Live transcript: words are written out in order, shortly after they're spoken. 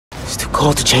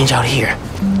cold to change out here.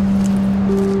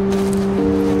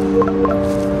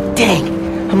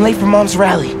 Dang, I'm late for Mom's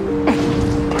rally.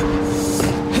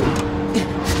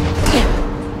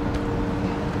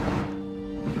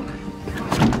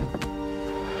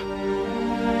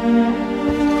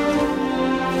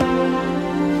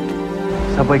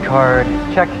 Subway card,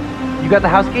 check. You got the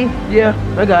house key? Yeah,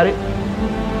 I got it.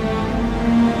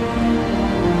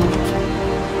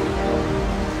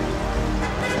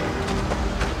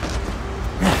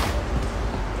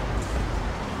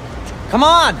 Come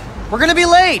on! We're gonna be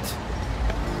late!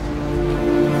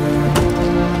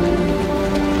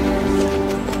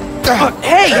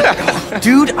 Hey!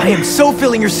 Dude, I am so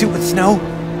filling your suit with snow.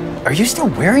 Are you still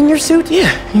wearing your suit? Yeah,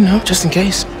 you know, just in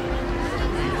case.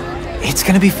 It's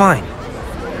gonna be fine.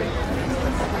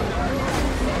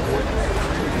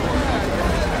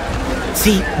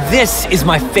 See, this is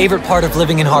my favorite part of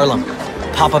living in Harlem.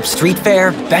 Pop-up street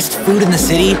fair, best food in the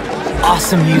city,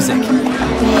 awesome music.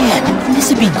 Man, this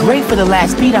would be great for the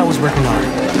last beat I was working on.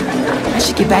 I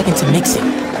should get back into mixing.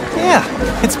 Yeah,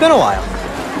 it's been a while.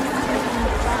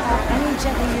 Any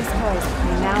gently used toys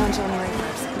between now and January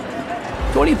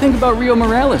 1st. So what do you think about Rio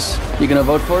Morales? You gonna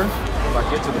vote for her?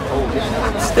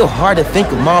 It's still hard to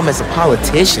think of Mom as a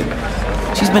politician.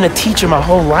 She's been a teacher my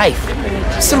whole life.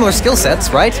 Similar skill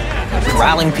sets, right?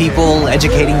 Corralling people,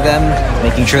 educating them,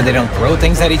 making sure they don't throw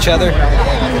things at each other.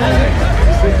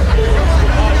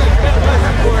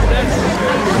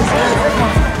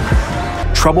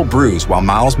 Trouble brews while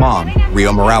Miles' mom,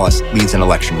 Rio Morales, leads an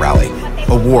election rally.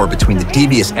 A war between the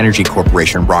devious energy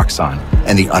corporation Roxxon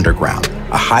and the Underground,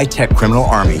 a high-tech criminal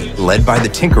army led by the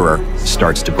Tinkerer,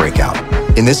 starts to break out.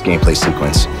 In this gameplay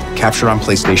sequence, captured on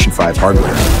PlayStation 5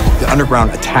 hardware, the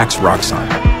Underground attacks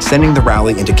Roxxon, sending the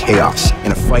rally into chaos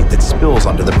in a fight that spills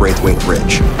onto the Braithwaite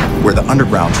Bridge, where the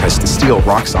Underground tries to steal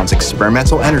Roxxon's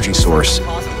experimental energy source,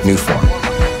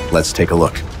 Newform. Let's take a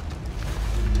look.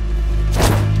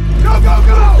 Go, go,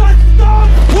 go! Stop!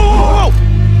 Whoa, whoa,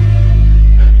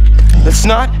 whoa! Let's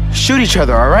not shoot each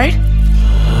other, all right?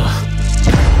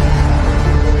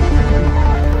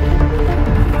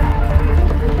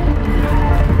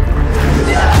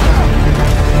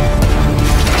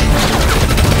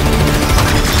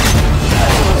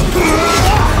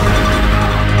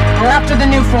 We're after the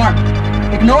new form.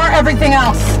 Ignore everything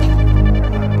else.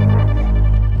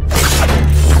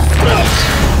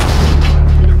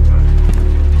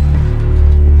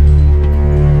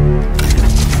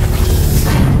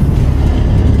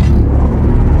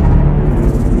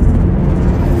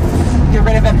 Get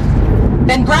rid of him.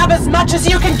 Then grab as much as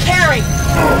you can carry.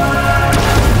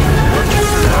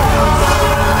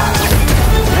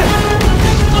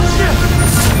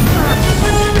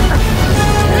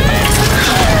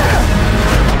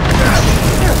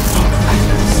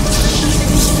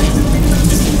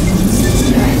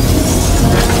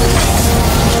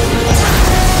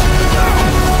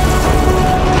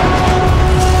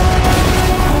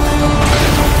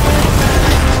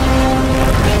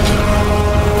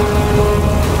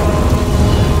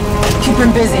 Keep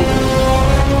him busy.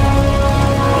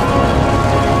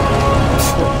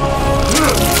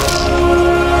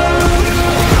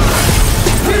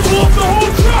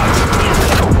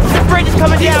 The bridge is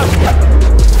coming down!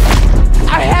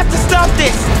 I have to stop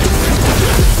this!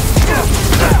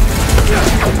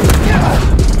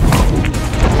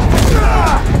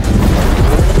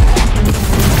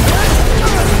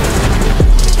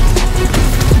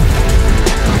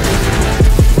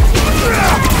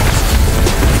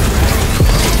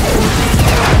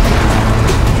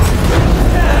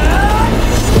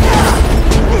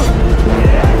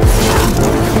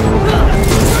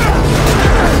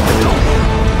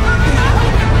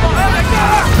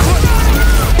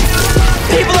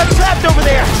 People are trapped over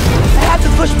there! I have to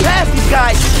push past these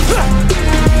guys!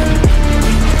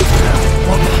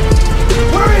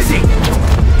 Where is he?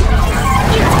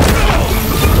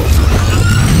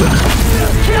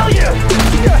 Kill you!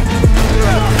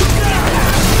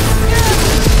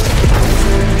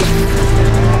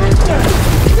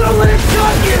 Don't let him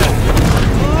shot you!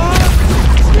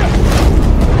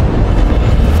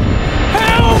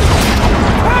 Help!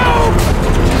 Help!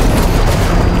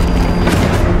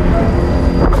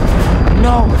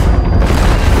 No!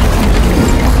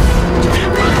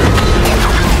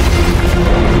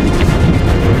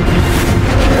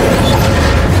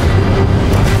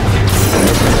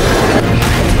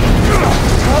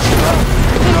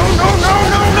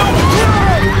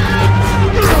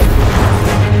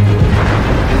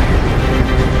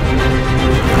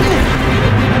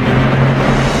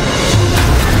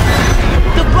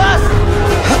 The bus!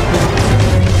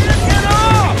 Get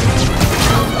off!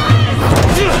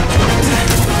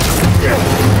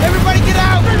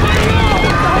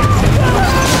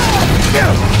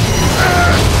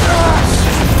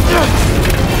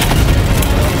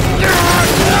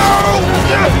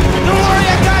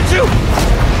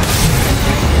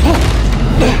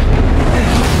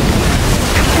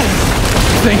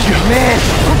 Thank you. Man!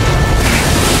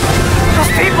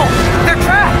 Those people! They're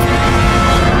trapped!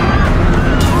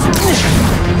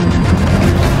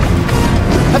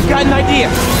 I've got an idea!